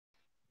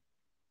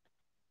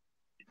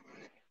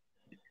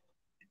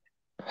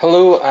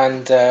Hello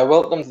and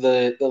welcome to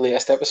the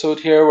latest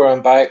episode here where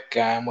I'm back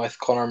with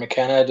Conor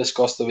McKenna to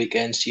discuss the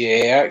weekend's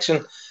GAA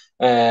action.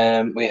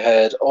 We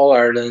had All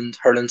Ireland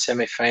hurling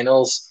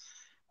semi-finals.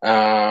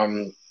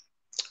 Um,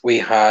 we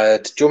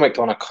had Joe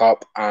McDonagh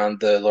Cup and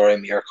the Lory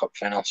Meagher Cup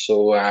final.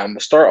 So we'll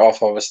start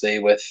off obviously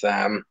with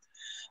a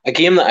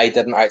game that I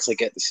didn't actually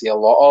get to see a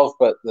lot of,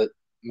 but that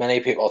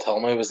many people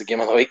tell me was the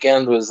game of the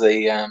weekend was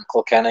the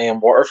Kilkenny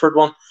and Waterford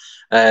one.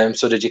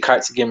 So did you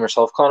catch the game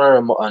yourself, Connor,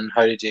 and what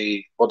did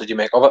you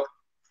make of it?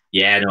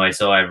 Yeah, no, I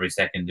saw every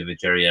second of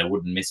it, Gerry. I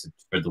wouldn't miss it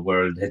for the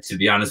world, to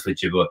be honest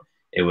with you. But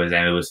it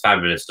was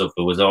fabulous stuff.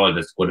 It was all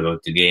that's good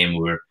about the game.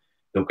 We were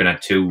looking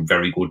at two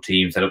very good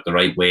teams set up the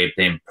right way,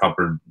 playing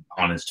proper,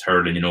 honest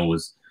hurling. It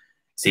was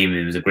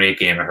a great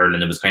game of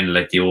hurling. It was kind of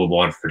like the old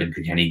Waterford and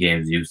Kilkenny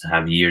games we used to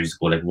have years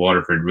ago. Like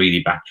Waterford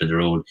really back to the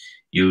road.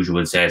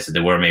 Usual says that they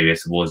were maybe, I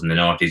suppose, in the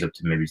noughties up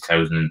to maybe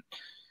 2000.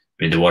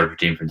 The Waterford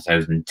team from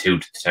 2002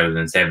 to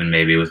 2007,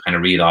 maybe it was kind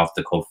of real off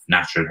the cuff,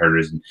 natural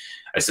hurlers. And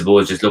I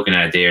suppose just looking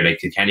at it there, like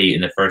Kilkenny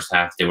in the first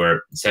half, they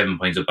were 7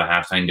 points up at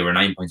half time. They were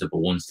 9 points up at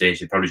one stage.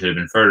 They probably should have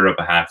been further up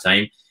at half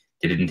time.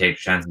 They didn't take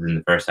the chances in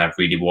the first half.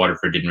 Really,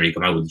 Waterford didn't really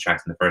come out with the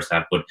tracks in the first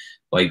half, but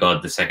by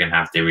God, the second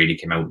half they really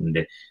came out.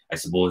 And I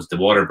suppose the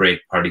water break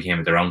probably came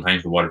at the wrong time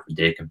for Waterford.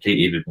 They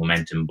completely with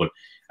momentum, but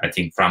I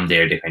think from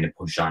there they kind of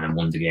pushed on and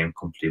won the game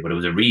completely. But it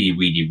was a really,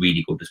 really,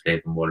 really good display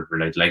from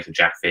Waterford. Like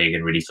Jack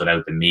Fagan really stood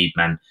out. The Mead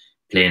man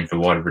playing for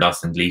Waterford,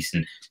 Austin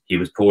Gleeson, he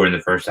was poor in the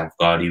first half.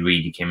 God, he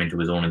really came into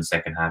his own in the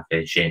second half.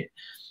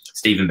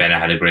 Stephen Bennett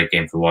had a great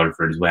game for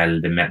Waterford as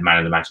well. The man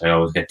of the match, I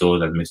always get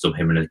those. I've mixed up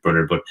him and his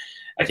brother. But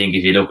I think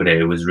if you look at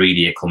it, it was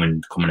really a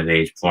coming of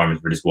age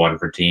performance for this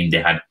Waterford team.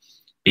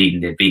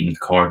 They've beaten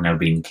Cork, now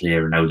beaten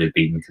Clare, and now they've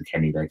beaten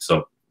Kilkenny.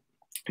 So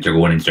they're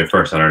going into their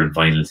first All-Ireland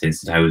final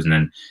since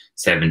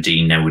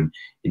 2017 now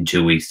in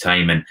 2 weeks'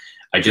 time. And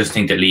I just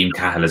think that Liam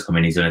Cahill has come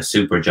in. He's done a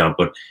super job.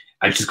 But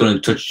I'm just going to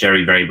touch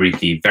Gerry very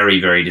briefly.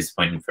 Very, very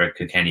disappointing for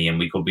Kilkenny. And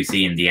we could be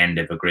seeing the end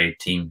of a great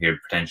team here,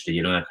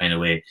 potentially, that kind of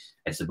way.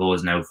 I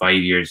suppose now 5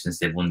 years since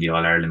they've won the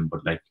All-Ireland.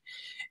 But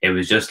it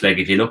was just like,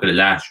 if you look at it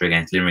last year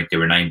against Limerick, they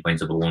were 9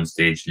 points up at one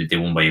stage. They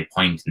won by a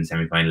point in the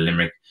semi-final.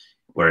 Limerick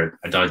were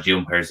a dodgy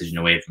umpire decision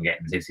away from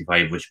getting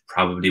 65, which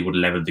probably would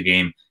have levelled the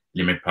game.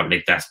 Limerick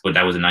probably but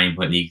that was a 9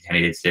 point league.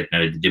 Kenny did slip. Now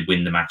they did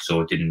win the match,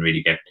 so it didn't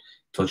really get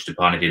touched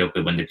upon. If you look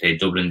at when they played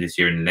Dublin this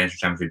year in the Leinster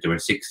Championship, they were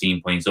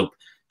 16 points up.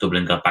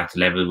 Dublin got back to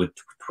level with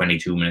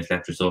 22 minutes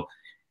left or so.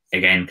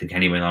 Again,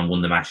 Kilkenny went on,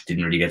 won the match,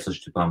 didn't really get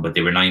touched upon, but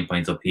they were 9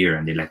 points up here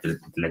and they let the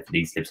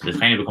league slip. So there's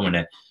kind of becoming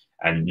a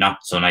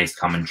not so nice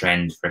common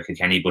trend for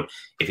Kilkenny. But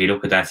if you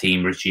look at that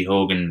team, Richie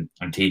Hogan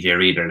and TJ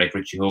Reid, like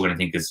Richie Hogan, I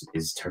think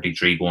is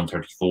 33 going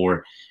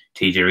 34.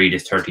 TJ Reid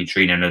is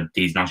 33 now.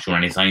 He's not showing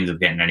any signs of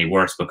getting any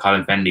worse, but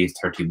Colin Fenley is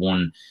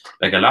 31.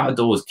 Like a lot of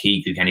those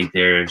key Kilkenny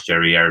players,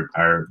 Gerry,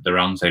 are the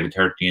wrong side of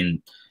 30.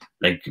 And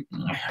like,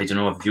 I don't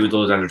know if a few of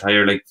those lads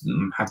retire, like,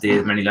 have they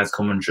as many lads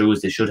coming through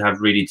as they should have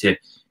really to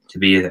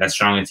be as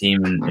strong a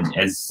team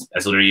as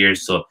other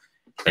years. So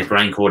like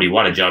Brian Cody,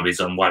 what a job he's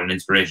done, what an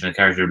inspirational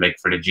character like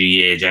for the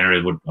GAA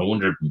general. But I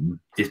wonder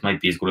this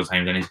might be as good a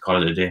time as any to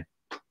call it a day.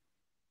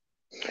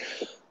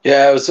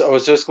 Yeah, I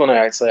was just going to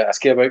actually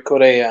ask you about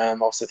Cody.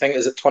 Obviously, I think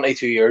is it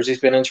 22 years he's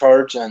been in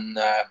charge, and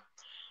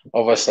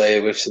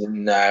obviously we've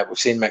seen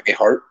Mickey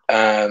Hart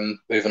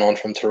moving on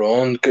from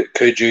Tyrone.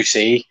 Could you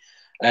see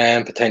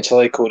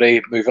potentially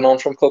Cody moving on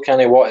from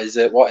Kilkenny? What is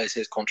it? What is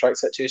his contract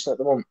situation at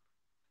the moment?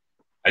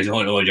 I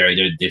don't know,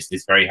 Gerry.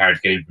 It's very hard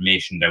to get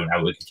information down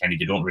out with Kilkenny.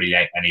 They don't really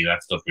let any of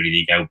that stuff really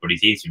leak out, but he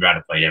seems to be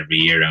ratified every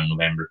year around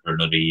November for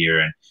another year,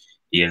 and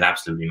he has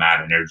absolutely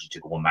mad energy to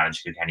go and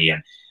manage Kilkenny.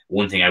 And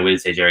one thing I will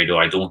say, Gerry, though,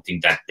 I don't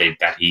think that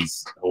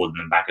he's holding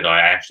them back at all. I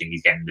actually think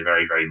he's getting the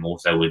very, very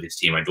most out of this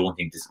team. I don't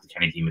think this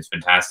Kilkenny team is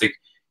fantastic.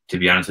 To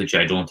be honest with you,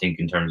 I don't think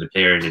in terms of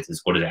players it's as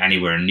good as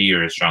anywhere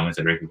near as strong as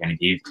the Kilkenny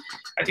team.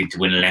 I think to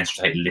win a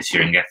Leinster title this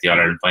year and get the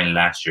All-Ireland final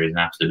last year is an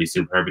absolutely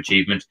superb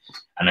achievement.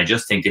 And I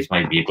just think this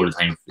might be a good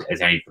time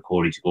as any for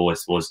Cody to go. I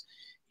suppose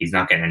he's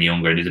not getting any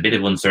younger. There's a bit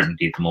of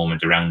uncertainty at the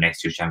moment around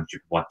next year's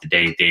championship, what the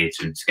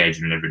dates and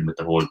schedule and everything with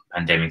the whole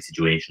pandemic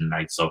situation.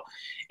 So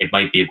it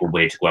might be a good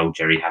way to go out,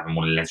 Gerry, having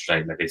won a Leinster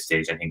title at this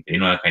stage. I think,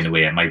 that kind of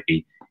way, it might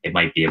be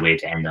a way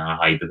to end on a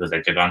high, because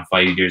they've gone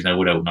 5 years now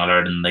without an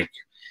All-Ireland.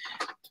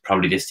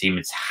 Probably this team,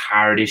 it's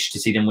hardish to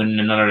see them winning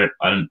another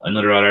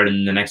All-Ireland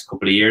in the next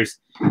couple of years.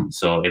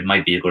 So it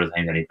might be a good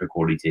time for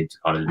Cody to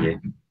call it a day.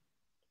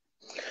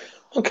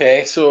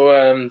 Okay, so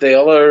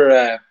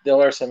the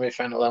other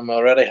semi-final, we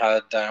already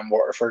had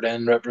Waterford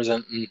in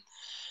representing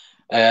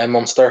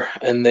Munster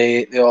in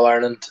the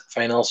All-Ireland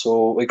final.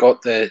 So we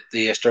got the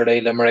yesterday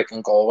Limerick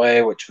and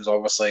Galway, which was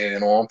obviously,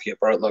 on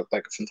paper it looked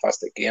like a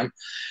fantastic game.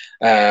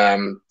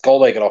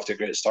 Galway got off to a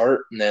great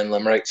start, and then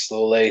Limerick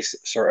slowly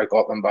sort of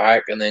got them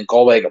back, and then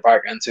Galway got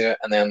back into it,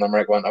 and then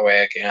Limerick went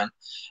away again.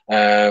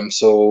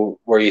 So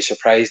were you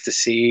surprised to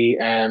see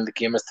the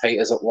game as tight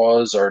as it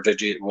was, or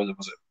was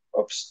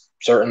it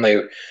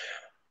certainly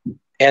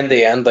in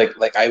the end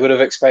like I would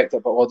have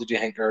expected? But what did you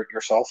think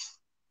yourself?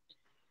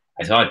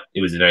 I thought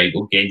it was a very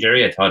good game,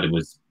 Gerry. I thought it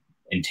was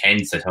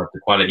intense. I thought the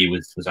quality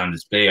was on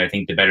display. I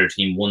think the better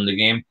team won the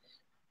game.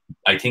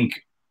 I think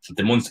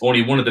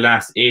only one of the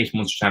last 8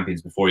 Munster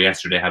champions before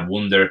yesterday had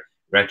won their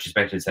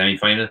retrospective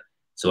semi-final.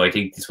 So I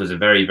think this was a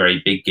very,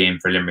 very big game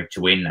for Limerick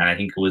to win, and I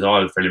think it was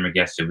all for Limerick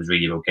yesterday was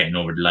really about getting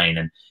over the line,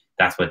 and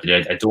that's what they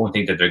did. I don't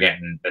think that they're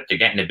getting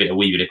a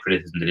wee bit of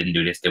criticism. They didn't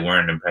do this. They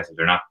weren't impressive.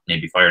 They're not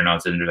maybe firing all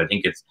cylinders. I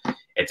think it's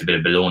a bit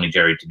of baloney,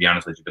 Gerry, to be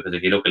honest with you, because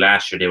if you look at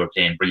last year, they were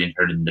playing brilliant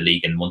hurling in the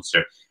league in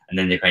Munster, and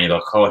then they kind of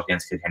got caught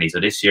against Kilkenny. So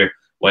this year,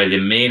 while they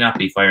may not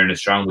be firing as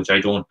strong, which I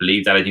don't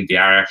believe that, I think they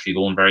are actually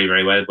going very,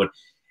 very well, but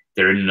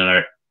they're in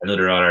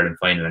another All-Ireland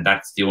final, and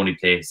that's the only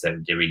place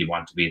that they really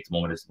want to be at the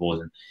moment, I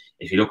suppose. And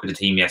if you look at the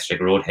team yesterday,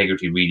 Gerard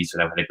Hegarty really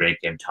stood out, had a great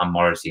game. Tom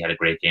Morrissey had a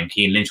great game.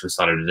 Keane Lynch was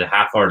solid. The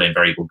half-hour line,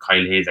 very good.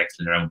 Kyle Hayes,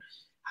 excellent around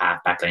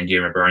half back line.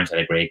 Jeremy Burns had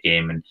a great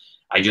game. And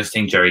I just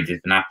think, Gerry, there's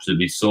been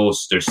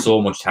there's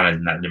so much talent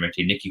in that Limerick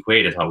team. Nicky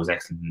Quaid, I thought, was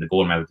excellent in the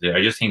goal mouth.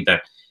 I just think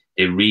that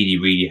they really,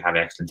 really have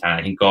excellent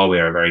talent. I think Galway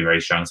are a very, very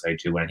strong side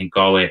too. And I think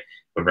Galway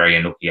were very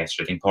unlucky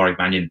yesterday. I think Pádraig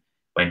Mannion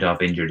went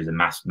off injured is a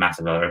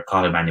massive, or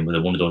Colin Mannion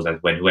was one of those that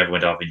whoever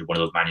went off injured, one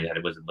of those Mannion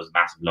that was a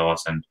massive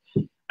loss. And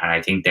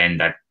I think then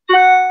that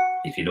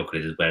if you look at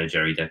it as well,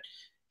 Gerry, that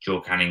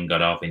Joe Canning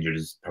got off injured,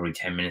 there's probably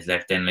 10 minutes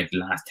left. Then, like the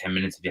last 10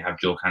 minutes, if you have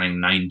Joe Canning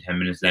 9-10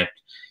 minutes left,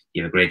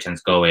 you have a great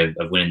chance Galway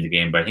of winning the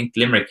game. But I think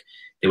Limerick,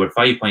 they were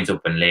 5 points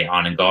up and late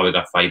on, and Galway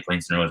got 5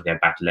 points in a row to get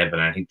back to level.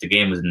 And I think the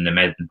game was in the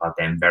melting pot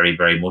then very,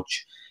 very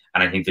much.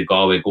 And I think the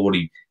Galway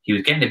goalie, he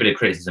was getting a bit of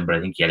criticism, but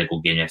I think he had a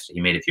good game yesterday.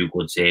 He made a few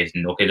good saves.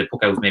 And okay, the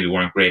puck-outs maybe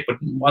weren't great, but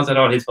was it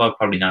all his fault?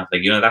 Probably not.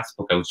 Like, that's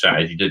puck-out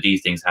strategy.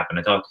 These things happen.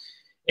 I thought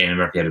Eamon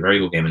Murphy had a very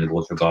good game in the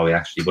goals for Galway,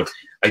 actually. But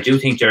I do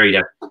think, Gerry,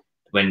 that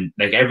when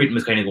everything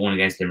was kind of going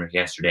against Limerick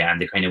yesterday, and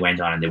they kind of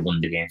went on and they won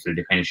the game, so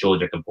they kind of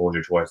showed their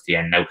composure towards the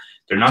end. Now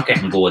they're not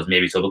getting goals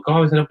maybe, so but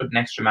Galway set up with an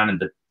extra man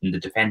in the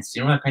defence,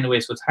 that kind of way.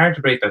 So it's hard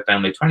to break that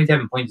down. Like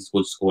 27 points is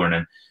good scoring,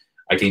 and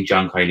I think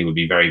John Kiley would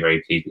be very,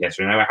 very pleased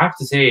yesterday. Now I have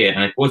to say,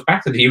 and it goes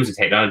back to the use of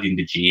technology in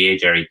the GAA,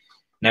 Gerry.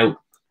 Now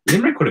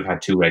Limerick could have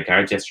had 2 red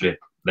cards yesterday.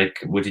 Like,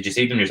 did you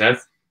see them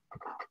yourself?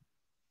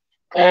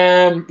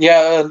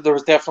 Yeah, there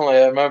was definitely.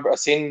 I remember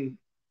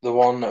the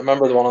one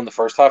in the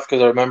first half,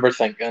 because I remember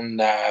thinking,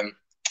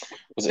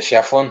 was it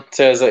Shefflin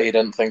says that he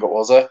didn't think it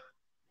was a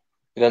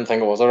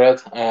red.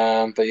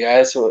 But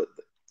yeah, so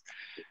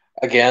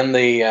again,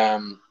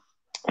 the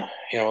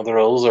the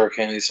rules are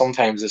kind of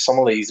sometimes some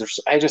of these.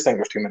 I just think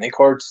there's too many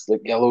cards,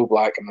 like yellow,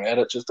 black, and red.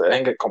 I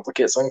think it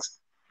complicates things.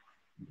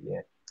 Yeah,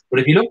 but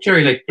if you look,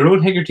 Gerry, like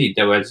Gerard Hegarty,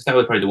 that was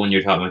probably the one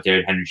you're talking about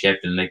there, Henry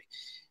Shefflin,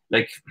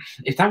 like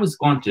if that was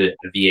gone to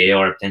a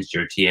VAR,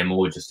 potentially, or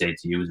TMO, just say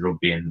to use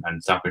rugby and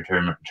soccer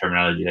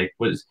terminology,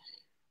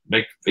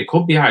 it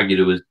could be argued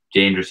it was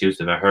dangerous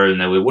use of a hurl.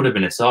 Now it would have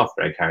been a soft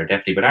red card,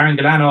 definitely, but Aaron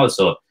Gillane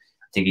also, I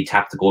think he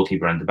tapped the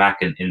goalkeeper on the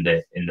back in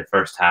the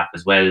first half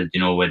as well. I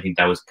think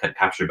that was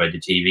captured by the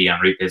TV on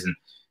replays, and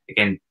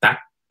again that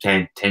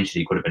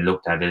potentially could have been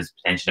looked at as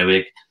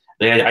potentially.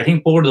 I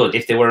think both of those,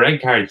 if they were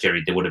red cards,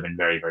 Gerry, they would have been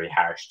very, very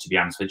harsh, to be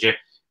honest with you.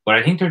 But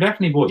I think they're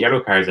definitely both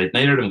yellow cards. Like,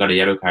 neither of them got a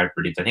yellow card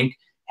for these. I think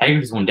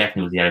Hegarty's one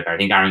definitely was the yellow card. I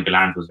think Aaron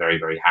Gillane was very,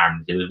 very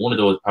harmless. It was one of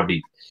those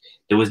probably.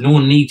 There was no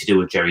need to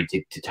do it, Gerry,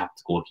 to tap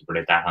the goalkeeper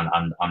like that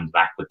on the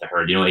back with the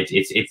hurl.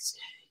 It's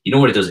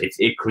what it does.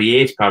 It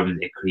creates problems.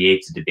 It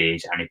creates a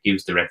debate, and it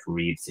gives the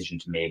referee a decision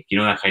to make.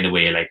 That kind of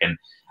way. Like, and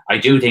I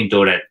do think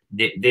though that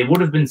they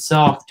would have been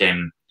soft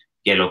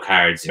yellow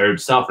cards or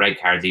soft red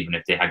cards even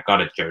if they had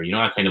got it, Gerry.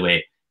 That kind of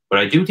way. But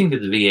I do think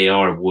that the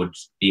VAR would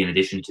be in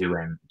addition to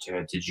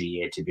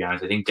GAA, to be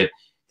honest. I think that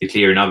the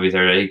clear and obvious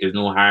are, I think there's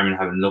no harm in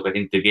having a look. I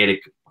think the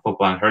Gaelic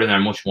football and hurling are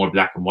much more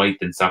black and white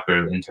than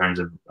soccer in terms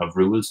of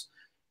rules.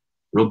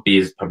 Rugby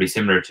is probably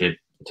similar to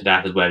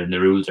that as well, and the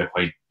rules are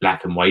quite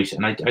black and white.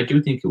 And I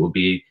do think it will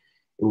be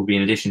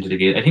in addition to the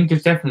Gaelic. I think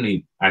there's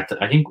definitely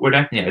we're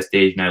definitely at a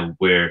stage now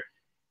where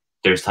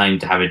there's time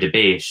to have a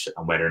debate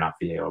on whether or not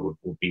VAR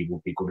would be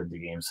good in the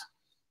games.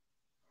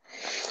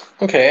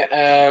 Okay,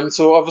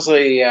 so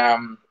obviously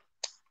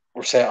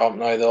we're set up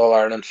now. The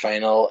All-Ireland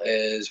final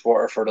is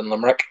Waterford and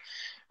Limerick,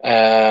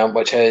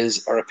 which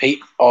is a repeat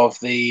of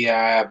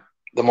the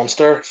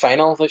Munster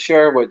final this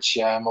year, which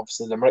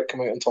obviously Limerick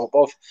come out on top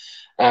of.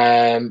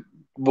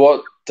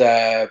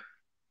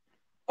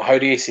 How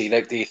do you see?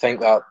 Like, do you think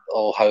that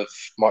will have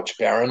much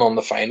bearing on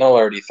the final,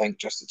 or do you think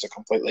just it's a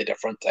completely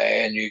different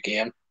new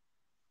game?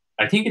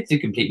 I think it's a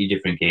completely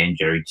different game,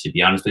 Gerry, to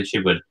be honest with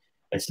you, but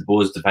I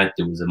suppose the fact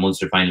it was a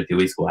Munster final a few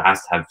weeks ago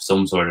has to have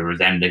some sort of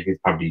resemblance.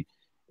 It's probably,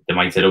 they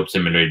might set up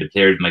similarly. The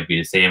players might be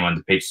the same on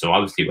the pitch, so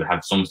obviously it would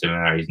have some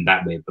similarities in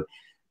that way. But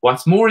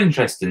what's more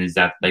interesting is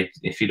that, like,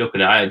 if you look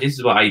at it, this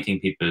is what I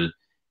think people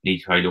need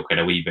to try to look at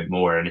a wee bit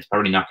more, and it's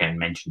probably not getting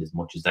mentioned as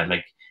much, is that,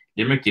 like,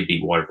 Limerick did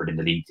beat Waterford in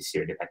the league this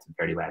year. They bet them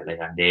fairly well,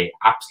 and they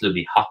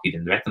absolutely hockeyed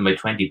them. They bet them by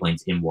 20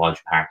 points in Walsh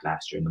Park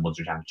last year in the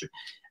Munster Championship,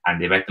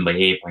 and they bet them by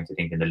 8 points, I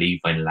think, in the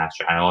league final last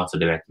year, and also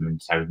they bet them in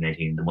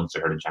 2018 in the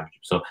Munster Hurling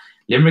Championship. So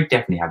Limerick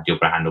definitely have the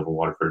upper hand over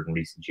Waterford in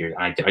recent years,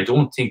 and I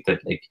don't think that,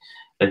 like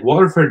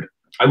Waterford,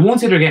 I won't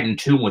say they're getting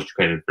too much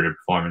credit for their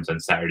performance on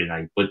Saturday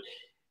night, but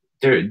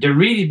they're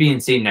really being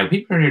seen now.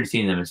 People are nearly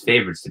seeing them as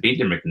favourites to beat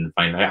Limerick in the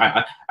final.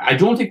 I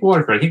don't think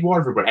Waterford. I think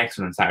Waterford were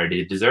excellent on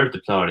Saturday. They deserved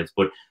the plaudits,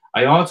 but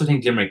I also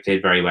think Limerick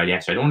played very well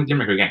yesterday. I don't think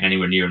Limerick are getting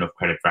anywhere near enough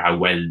credit for how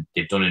well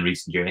they've done in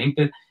recent years. I think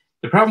that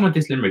the problem with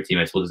this Limerick team,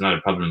 I suppose, is not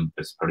a problem.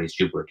 It's probably a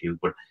stupid too,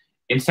 but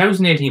in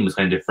 2018 was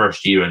kind of their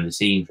first year on the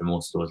scene for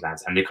most of those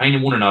lads, and they kind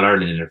of won an All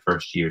Ireland in their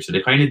first year, so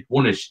they kind of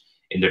won it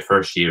in their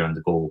first year on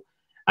the go.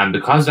 And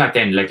because that,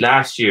 then like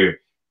last year,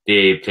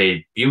 they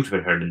played beautiful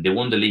hurling. They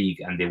won the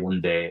league and they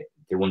won the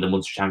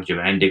Munster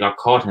Championship, and they got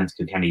caught against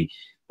Kilkenny.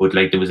 But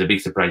like there was a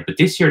big surprise. But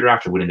this year they're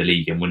after winning the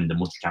league and winning the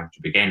Munster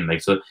Championship again.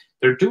 Like so,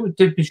 they've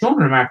been showing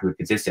remarkable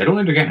consistency. I don't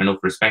think they're getting enough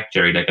respect,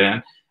 Gerry. Like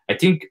I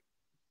think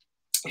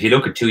if you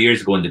look at 2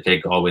 years ago when they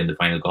played Galway in the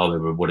final, Galway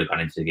would have gone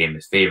into the game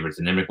as favourites,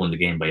 and Limerick won the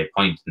game by a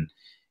point. And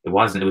it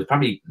wasn't. It was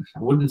probably, I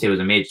wouldn't say it was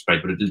a major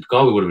surprise, but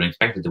Galway would have been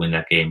expected to win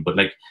that game. But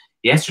like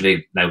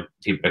yesterday, now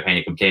people are kind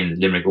of complaining that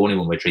Limerick only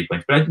won by 3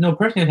 points. But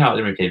personally, I thought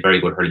Limerick played very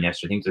good hurling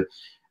yesterday. I think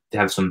they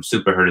have some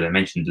super hurlers. I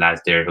mentioned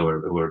lads there who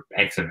are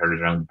excellent hurlers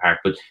around the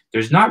park. But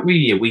there's not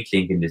really a weak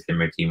link in this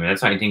Limerick team, and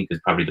that's what I think is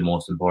probably the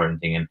most important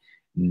thing.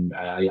 And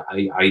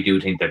I do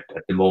think that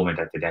at the moment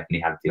that they definitely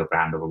have the upper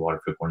hand over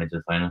Waterford going into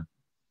the final.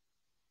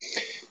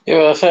 Yeah,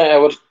 well, I think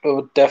I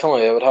would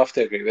definitely, I would have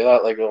to agree with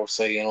that. Like,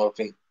 obviously, I've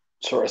been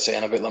sort of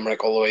saying about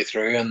Limerick all the way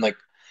through, and like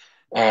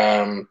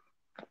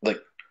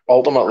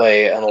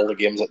ultimately in all the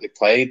games that they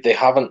played, they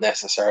haven't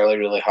necessarily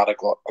really had a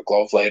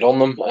glove laid on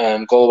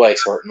them. Galway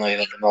certainly,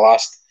 like in the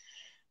last,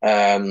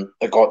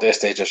 it got to a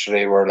stage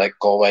yesterday where like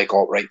Galway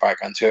got right back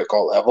into it,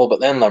 got level,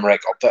 but then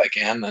Limerick upped it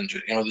again, and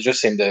they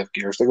just seemed to have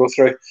gears to go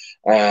through.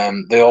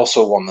 They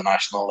also won the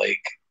National League.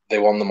 They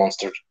won the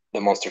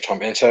Munster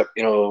Championship.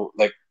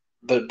 Like.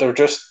 They're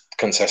just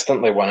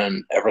consistently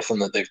winning everything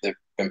that they've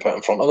been put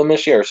in front of them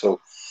this year. So,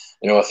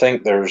 I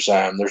think there's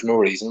no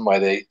reason why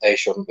they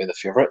shouldn't be the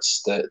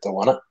favourites to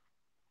win it.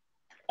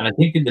 And I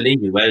think in the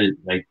league as well,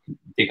 like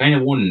they kind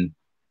of won.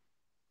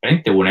 I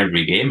think they won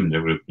every game in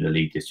their group in the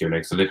league this year.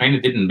 Like so, they kind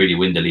of didn't really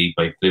win the league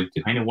by fluke.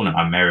 They kind of won it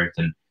on merit.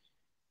 And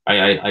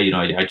I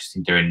just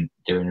think they're in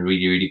a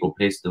really really good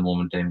place at the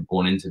moment. And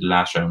going into the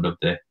last round of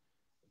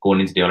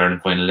going into the All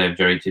Ireland final,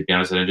 Jerry. To be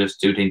honest, and I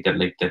just do think that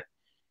like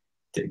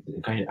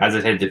kind of, as I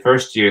said, the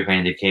first year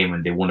kind of they came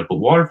and they won it. But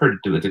Waterford,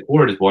 the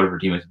core of this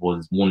Waterford team, I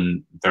suppose, is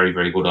one very,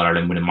 very good All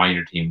Ireland with a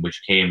minor team,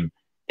 which came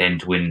then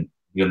to win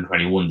the under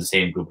 21, the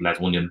same group of lads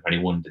won the under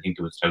 21. I think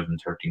it was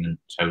 2013 and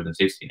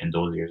 2016 in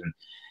those years. And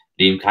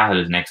Liam Cahill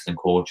is an excellent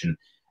coach. And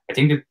I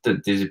think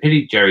that there's a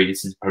pity, Jerry,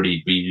 this is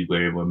probably really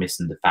where we're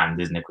missing the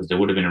fans, isn't it? Because there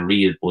would have been a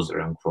real buzz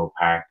around Croke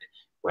Park,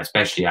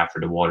 especially after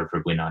the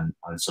Waterford win on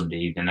Sunday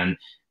evening. And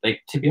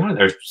like, to be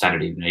honest, or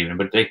Saturday evening,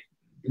 but like,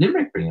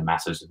 Limerick bring a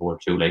massive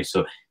support too, like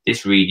so.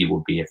 This really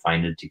would be a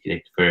final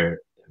ticket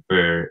for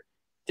the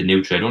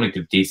neutral. I don't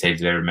think these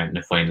sides have ever met in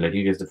a final. I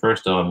think it's the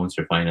first All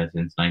Munster final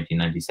since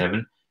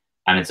 1997,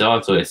 and it's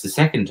the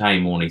second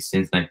time only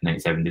since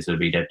 1997 this will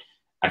be that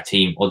a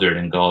team other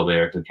than Galway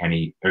or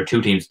Kilkenny, or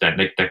two teams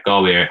that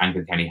Galway and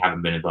Kilkenny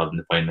haven't been involved in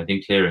the final. I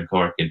think Clare and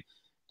Cork in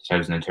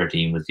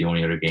 2013 was the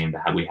only other game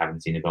that we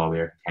haven't seen a Galway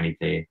or Kilkenny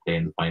play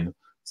in the final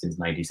since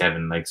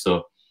 97. Like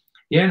so.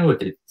 Yeah, no,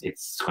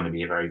 it's going to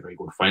be a very, very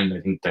good final.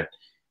 I think that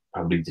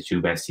probably the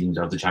two best teams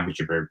of the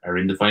championship are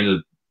in the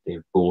final.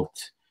 They've both,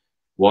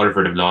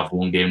 Waterford have lost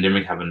one game,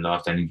 Limerick haven't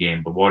lost any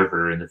game, but Waterford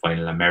are in the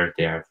final and merit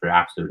there for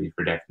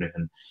definite.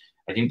 And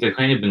I think they've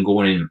kind of been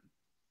going in,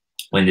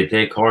 when they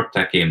played Cork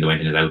that game, they went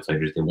in as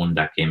outsiders. They won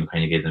that game and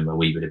kind of gave them a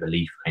wee bit of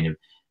belief, and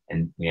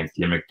against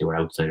Limerick they were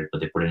outsiders,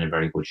 but they put in a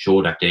very good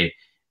show that day.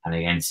 And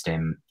against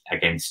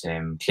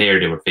Clare,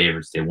 they were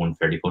favourites. They won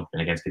fairly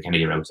comfortably. Against Kilkenny,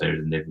 they were outsiders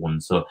and they've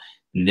won. So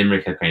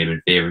Limerick have kind of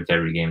been favourites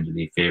every game to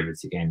be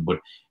favourites again. But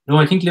no,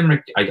 I think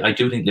Limerick. I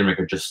do think Limerick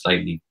are just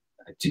slightly.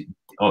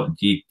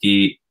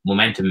 The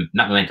momentum,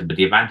 not momentum, but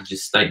the advantage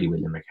is slightly with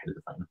Limerick ahead of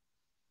the final.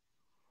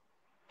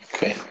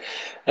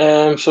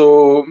 Okay.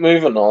 So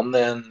moving on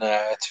then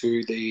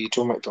to the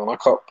Joe McDonagh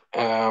Cup.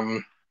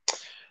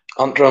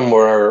 Antrim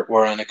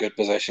were in a good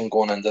position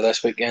going into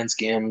this weekend's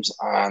games,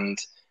 and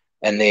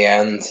in the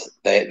end,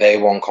 they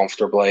won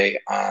comfortably,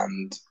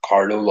 and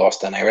Carlo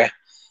lost anyway.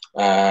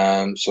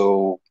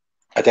 So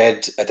I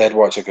did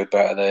watch a good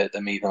bit of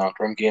the Meath and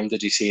Antrim game.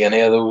 Did you see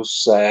any of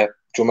those Joe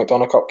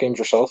McDonagh Cup games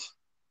yourself?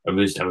 I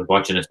was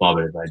watching a small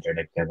bit of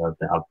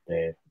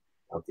the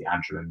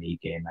Antrim and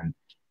Meath game, and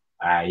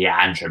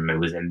Antrim, it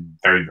was a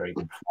very, very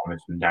good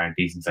performance from Darren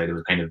Thiesen's side. It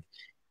was kind of,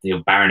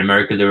 barring a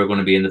miracle they were going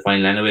to be in the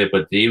final anyway,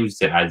 but they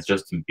used it as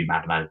just to be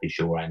mathematically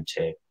sure and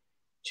to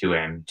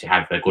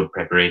have a good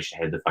preparation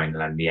ahead of the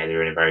final. And yeah,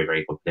 they're in a very,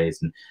 very good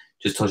place. And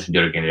just touching the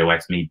other game, the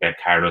Westmeath bet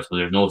Carlos, well,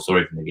 there's no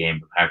story from the game,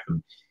 but apart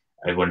from,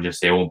 I want to just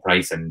say Owen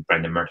Price and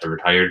Brendan Murtagh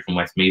retired from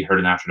Westmeath.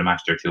 Heard after the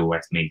match, they're two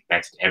Westmeath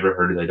best ever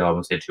heard. I'd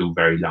almost say two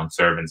very long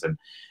servants, and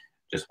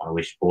just want to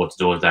wish both of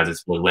those lads, I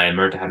suppose. Well,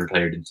 Murtagh had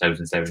retired in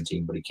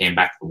 2017, but he came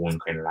back for one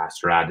kind of last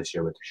hurrah this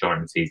year with the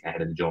shortened season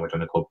ahead of the Joe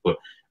McDonagh Cup. But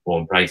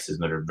Owen Price is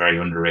another very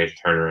underrated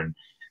hurler and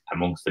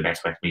amongst the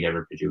best Westmeath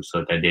ever produced.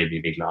 So they'll be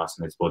a big loss.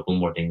 And I suppose one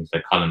more thing is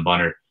that Colin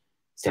Bonner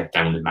stepped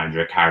down as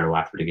manager Carlo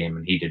after the game,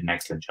 and he did an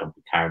excellent job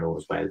with Carlo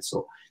as well.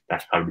 So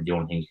that's probably the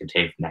only thing you can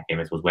take from that game.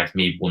 I suppose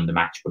Westmeath won the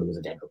match, but it was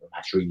a dead rubber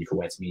match really for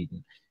Westmeath.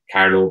 And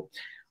Carlo,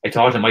 I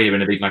thought it might have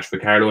been a big match for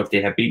Carlo. If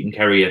they had beaten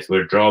Kerry as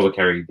well, draw with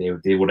Kerry,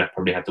 they would have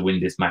probably had to win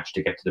this match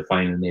to get to the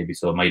final maybe.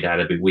 So it might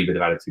add a wee bit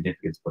of added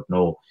significance, but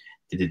no,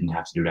 they didn't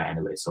have to do that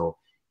anyway. So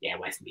yeah,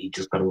 Westmeath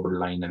just got over the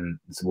line, and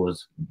I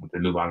suppose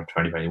they'll move on to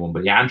 2021.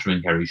 But yeah, Antrim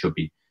and Kerry should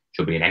be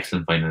an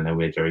excellent final now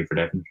with Gerry for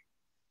Devon.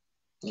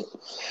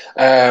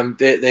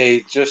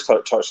 They just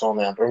touched on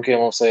the Antrim game.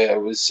 I'll say it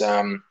was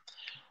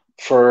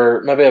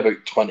for maybe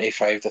about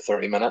 25 to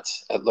 30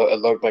 minutes. It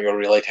looked like a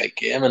really tight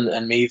game,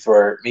 and Meath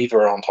were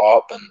on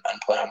top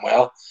and playing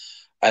well.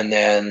 And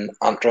then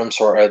Antrim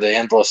sort of the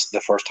end of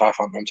the first half,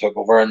 Antrim took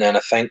over, and then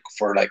I think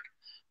for like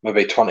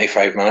maybe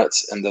 25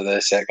 minutes into the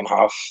second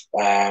half,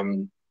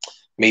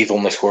 Meath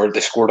only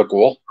scored a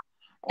goal,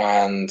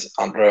 and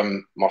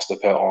Antrim must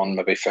have put on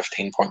maybe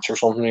 15 points or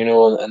something, in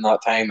that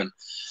time, and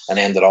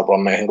ended up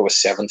on, I think it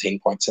was 17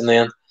 points in the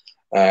end.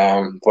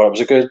 But it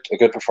was a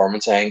good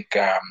performance. I think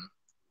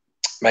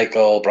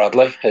Michael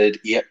Bradley had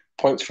 8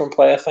 points from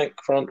play, I think,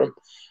 for Antrim,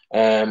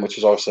 which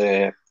was obviously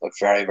a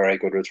very, very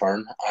good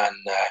return. And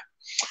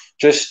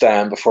just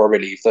before we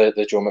leave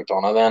the Joe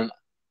McDonagh, then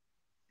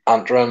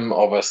Antrim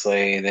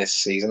obviously this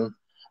season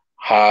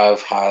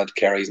have had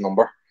Kerry's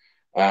number.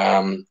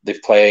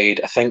 They've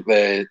played, I think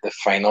the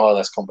final of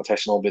this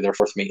competition will be their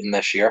first meeting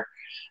this year.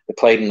 They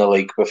played in the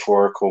league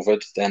before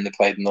COVID, then they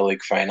played in the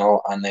league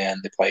final, and then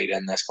they played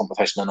in this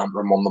competition, and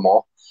Antrim won them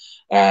all.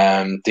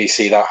 Do you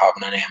see that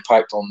having any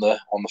impact on the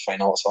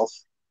final itself?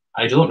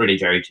 I don't really,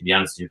 Gerry, to be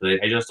honest with you,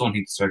 but I just don't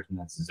think the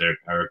circumstances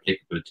are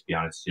applicable, to be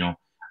honest. I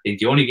think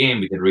the only game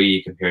we could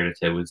really compare it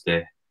to was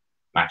the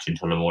match in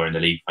Tullamore in the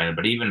league final.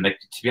 But even, like,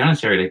 to be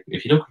honest, Gerry, like,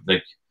 if you look,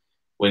 like,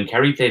 when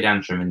Kerry played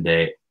Antrim in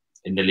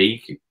the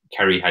league,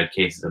 Kerry had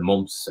cases of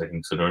mumps, I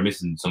think, so they were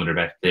missing some of their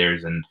best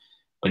players. And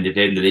when they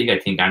played in the league, I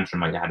think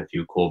Antrim might have had a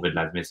few COVID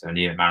lads missing, and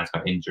Ian Maris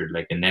got injured.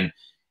 Like, and then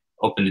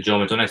up in the Joe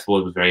McDonagh, I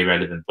suppose, was very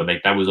relevant, but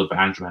like that was up at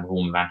Antrim had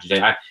home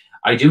advantage.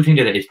 I do think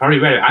that it's probably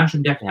relevant.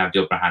 Antrim definitely have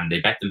the upper hand. They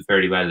bet them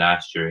fairly well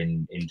last year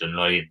in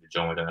Dunloy in the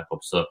Joe McDonagh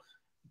Cup. So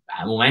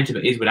momentum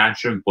is with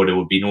Antrim, but it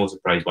would be no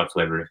surprise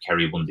whatsoever if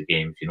Kerry won the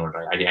game, if you know what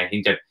I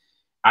think that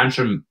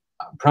Antrim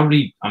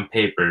probably on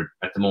paper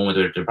at the moment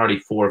they're probably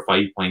 4 or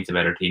 5 points a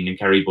better team than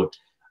Kerry, but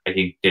I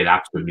think they'd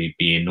absolutely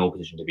be in no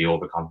position to be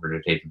overconfident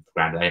or taken for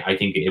granted. I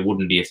think it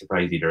wouldn't be a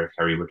surprise either if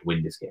Kerry were to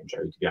win this game,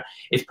 Gerry, to be honest.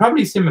 It's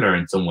probably similar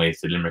in some ways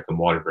to Limerick and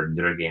Waterford in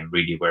the other game,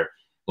 really, where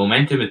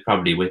momentum is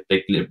probably with,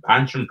 like,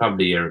 Antrim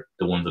probably are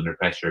the ones under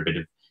pressure, a bit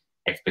of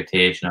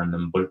expectation on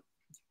them. But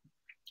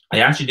I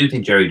actually do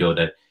think, Gerry, though,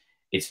 that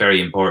it's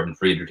very important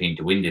for either team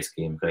to win this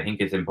game, because I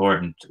think it's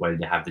important while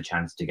they have the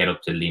chance to get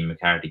up to Liam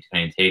McCarthy to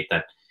kind of take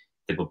that.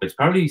 But it's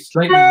probably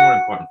slightly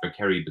more important for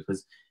Kerry,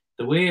 because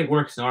the way it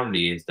works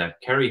normally is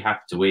that Kerry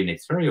have to win.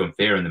 It's very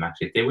unfair in the match.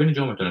 If they win a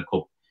Joe McDonagh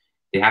Cup,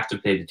 they have to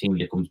play the team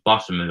that comes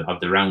bottom of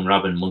the round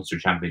robin Munster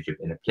Championship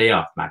in a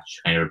playoff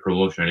match, kind of a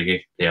promotion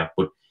relegation playoff.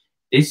 But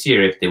this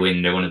year, if they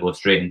win, they're going to go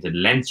straight into the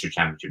Leinster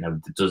Championship. Now,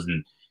 that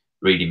doesn't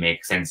really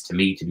make sense to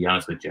me, to be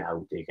honest with you,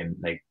 how they can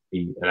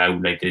be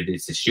allowed.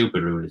 It's a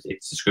stupid rule.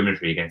 It's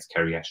discriminatory against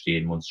Kerry actually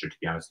in Munster, to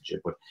be honest with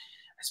you. But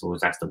I suppose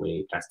that's the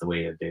way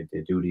they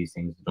do these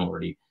things. They don't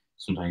really.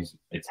 Sometimes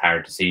it's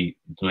hard to see.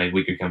 Like,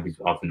 weaker counties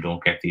often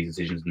don't get these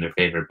decisions in their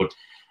favour. But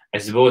I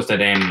suppose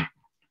that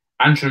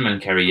Antrim and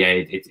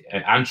Kerry,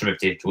 Antrim, if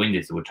they to win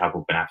this, it would top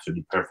up an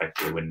absolutely perfect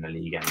to win the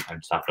league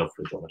and stop up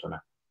for Joe McDonagh.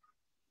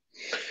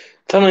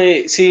 Tell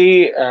me,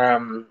 see,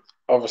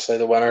 obviously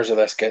the winners of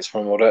this gets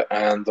promoted,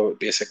 and it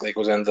basically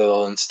goes into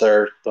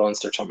the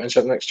Leinster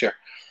Championship next year.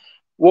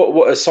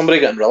 What is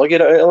somebody getting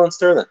relegated out of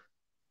Leinster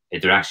then?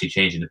 They're actually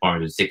changing the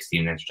format to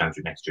 16 Leinster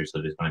Championship next year,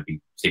 so there's going to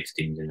be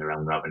 16 in the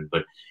round robin.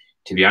 But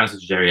to be honest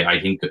with you, Gerry, I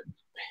think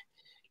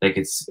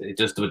it's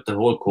just with the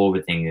whole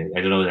COVID thing. I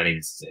don't know if any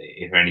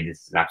of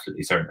this is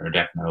absolutely certain or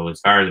definite.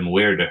 As far as I'm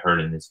aware, the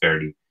hurling is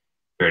fairly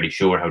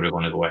sure how they're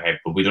going to go ahead,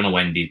 but we don't know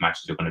when these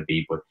matches are going to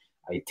be. But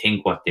I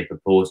think what they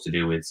propose to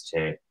do is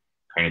to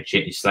kind of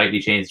slightly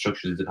change the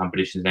structures of the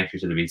competitions next year,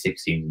 so there'll be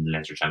 16 in the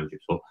Leinster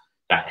Championship. So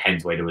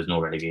hence why there was no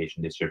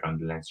relegation this year from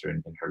the Leinster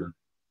in hurling.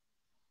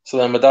 So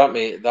then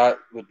that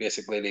would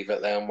basically leave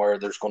it then where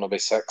there's going to be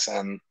 6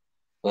 in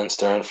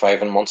Leinster and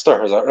 5 in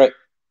Munster. Is that right?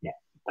 Yeah,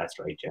 that's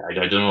right. Yeah,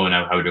 I don't know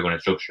now how they're going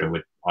to structure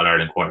with All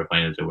Ireland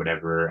quarterfinals or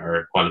whatever,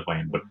 or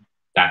qualifying, but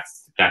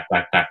that's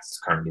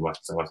currently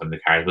what's on the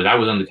cards. But that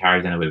was on the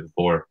cards anyway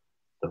before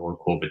the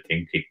whole COVID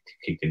thing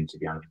kicked in, to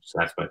be honest. So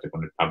that's what they're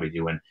going to probably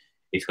do, and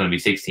it's going to be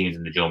 6 teams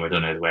in the Joe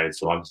McDonagh as well.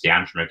 So obviously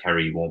Antrim or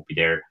Kerry won't be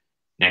there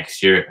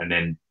next year, and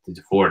then the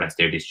 4 that's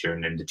there this year,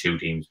 and then the 2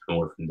 teams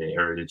promoted from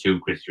the 2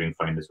 Christian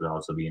finals will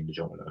also be in the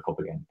Joe McDonagh Cup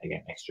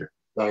again next year.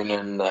 Down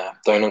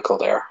in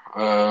Kildare,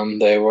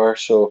 they were.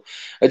 So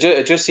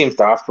it just seems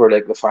daft for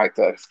like the fact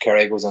that if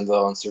Kerry goes into the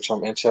Leinster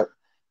Championship,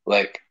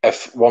 like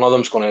if one of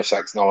them's going to have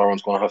 6 and the other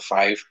one's going to have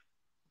 5,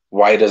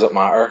 why does it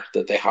matter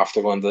that they have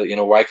to go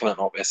into? Why can it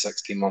not be a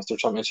 16 Munster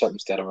Championship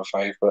instead of a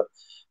 5? But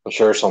I'm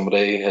sure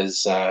somebody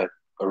has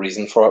a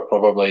reason for it,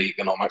 probably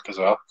economic as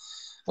well.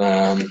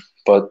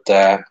 But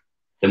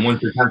The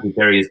Munster County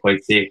Kerry is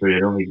quite sacred. I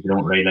don't think they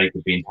don't really like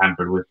it being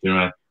tampered with.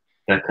 That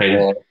kind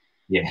of, uh,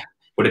 yeah.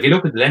 But if you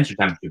look at the Leinster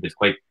Championship, it's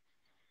quite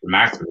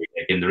remarkable.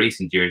 Like in the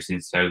recent years,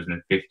 since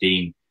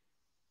 2015,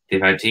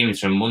 they've had teams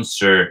from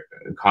Munster,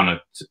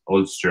 Connacht,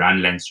 Ulster,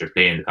 and Leinster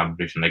play in the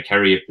competition. Like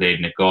Kerry have played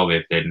in it, Galway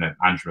have played in it,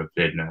 Antrim have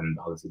played in it, and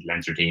obviously the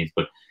Leinster teams.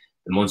 But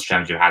the Munster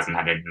Championship hasn't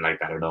had anything like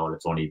that at all.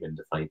 It's only been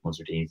the 5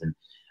 Munster teams, and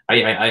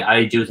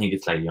I do think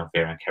it's slightly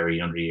unfair on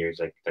Kerry under years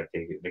like that.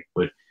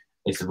 But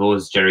I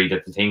suppose, Gerry,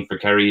 that the thing for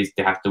Kerry is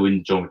they have to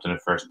win Joe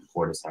McDonagh first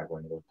before they start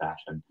worrying about that,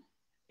 and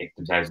if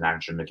themselves an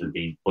Antrim it'll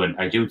be. But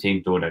I do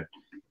think though that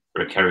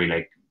for Kerry,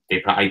 like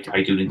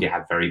I do think they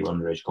have very good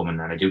underage coming,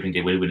 and I do think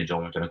they will win a Joe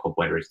McDonagh Cup,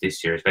 whether it's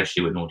this year,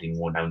 especially with no team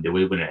going down. They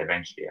will win it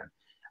eventually, and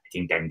I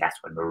think then that's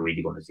when we're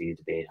really going to see the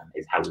debate on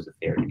is how is it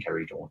fair that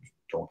Kerry don't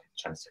get a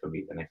chance to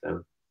compete the next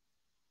level.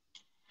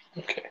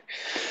 Okay.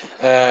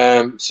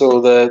 So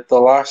the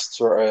last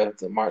sort of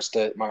the match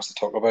to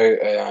talk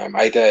about,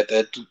 I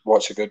did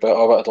watch a good bit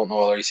of it. I don't know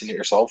whether you've seen it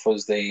yourself.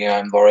 Was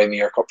the Lory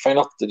Meagher Cup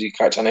final? Did you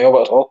catch any of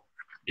it at all?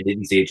 I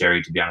didn't see it,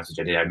 Gerry, to be honest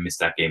with you. I missed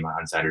that game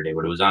on Saturday,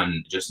 but it was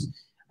on just.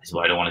 So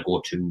I don't want to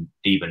go too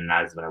deep in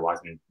that, but I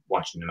wasn't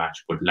watching the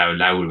match. But Louth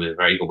was a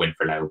very good win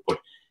for Louth. But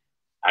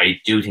I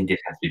do think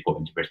this has to be put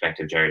into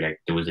perspective, Gerry. Like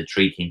there was a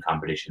 3-team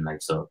competition,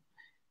 like so.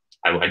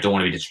 I don't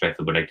want to be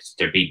disrespectful, but like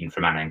they're beating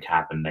Fermanagh and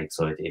Cap, and like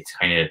so it's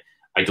kind of.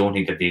 I don't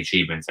think that the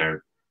achievements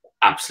are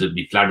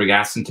absolutely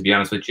flabbergasting, to be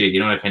honest with you. You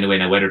know that kind of way.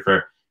 Now, whether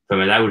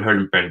from a Louth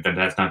hurling perspective,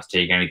 that's not to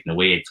take anything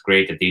away. It's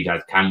great that these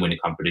guys can win a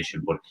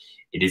competition, but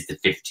it is the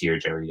 5th tier,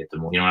 Gerry, at the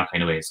moment. You know that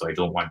kind of way. So I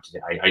don't want to.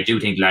 I do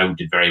think Louth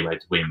did very well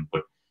to win,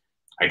 but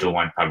I don't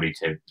want probably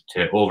to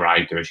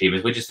overhype their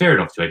achievements, which is fair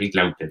enough too. I think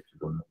Louth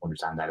people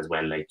understand that as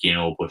well. Like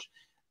but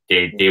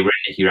they were in the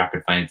Nicky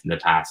Rackard finals in the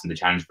past, and the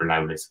challenge for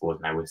Louth, I suppose,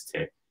 now is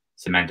to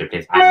cement their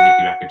place as a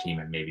Nicky Rackard team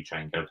and maybe try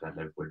and get up to that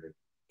level where they're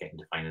getting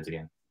to finals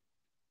again.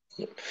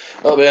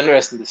 It'll be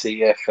interesting to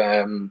see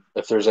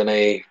if there's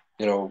any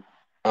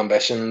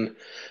ambition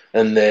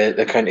in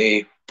the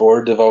county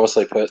board. They've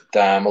obviously put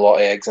a lot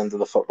of eggs into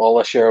the football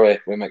this year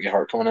with Mickey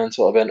Hart coming in,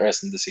 so it'll be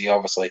interesting to see.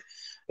 Obviously,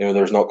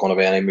 there's not going to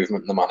be any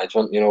movement in the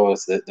management.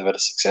 As they've had a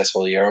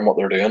successful year in what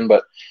they're doing,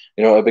 but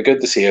it'd be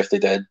good to see if they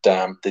did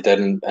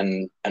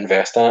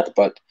invest in it.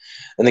 But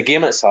in the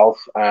game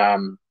itself,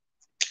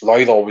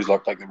 Louth always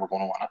looked like they were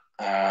going to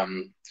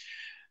win it.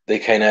 They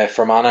kind of,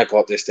 Fermanagh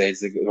got to this stage,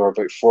 they were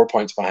about 4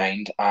 points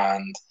behind,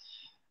 and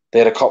they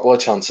had a couple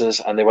of chances,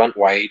 and they went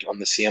wide on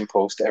the same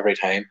post every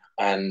time,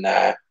 and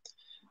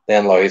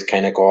then Louth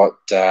kind of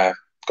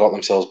got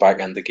themselves back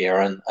into gear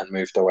and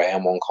moved away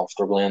and won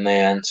comfortably in the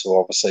end. So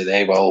obviously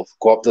they will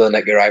go up to the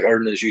Nicky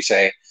Rackard, and as you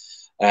say,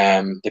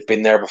 they've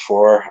been there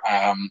before.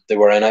 They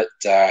were in it.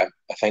 I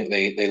think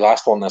they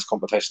last won this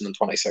competition in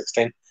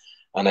 2016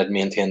 and had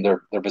maintained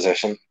their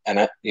position in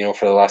it,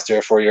 for the last 3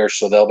 or 4 years.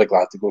 So they'll be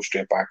glad to go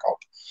straight back up.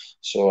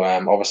 So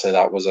obviously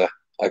that was a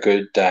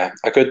good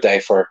day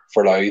for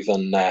Louth,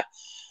 and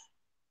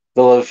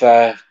they'll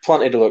have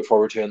plenty to look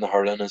forward to in the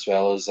hurling as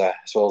well as the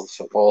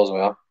football as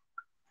well.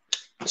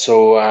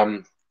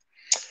 So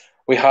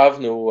we had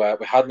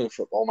no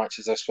football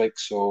matches this week.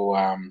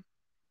 So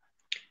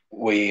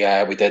we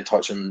did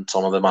touch on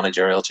some of the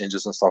managerial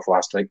changes and stuff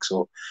last week.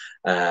 So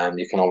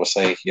you can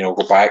obviously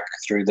go back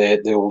through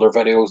the older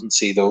videos and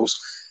see those.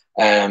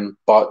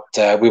 But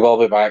we will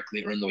be back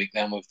later in the week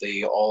then with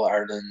the All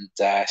Ireland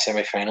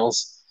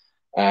semi-finals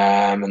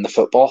in the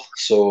football.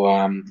 So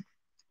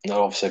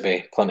there'll obviously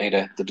be plenty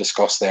to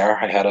discuss there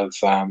ahead of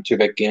 2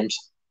 big games.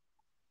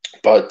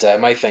 But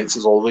my thanks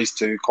as always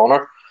to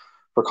Conor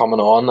for coming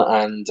on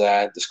and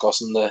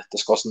discussing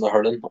the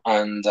hurling.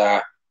 And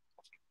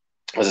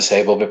as I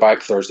say, we'll be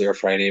back Thursday or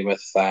Friday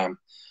with the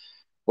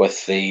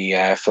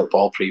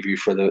football preview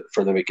for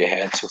the week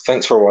ahead. So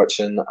thanks for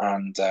watching,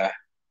 and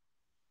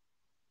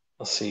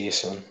I'll see you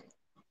soon.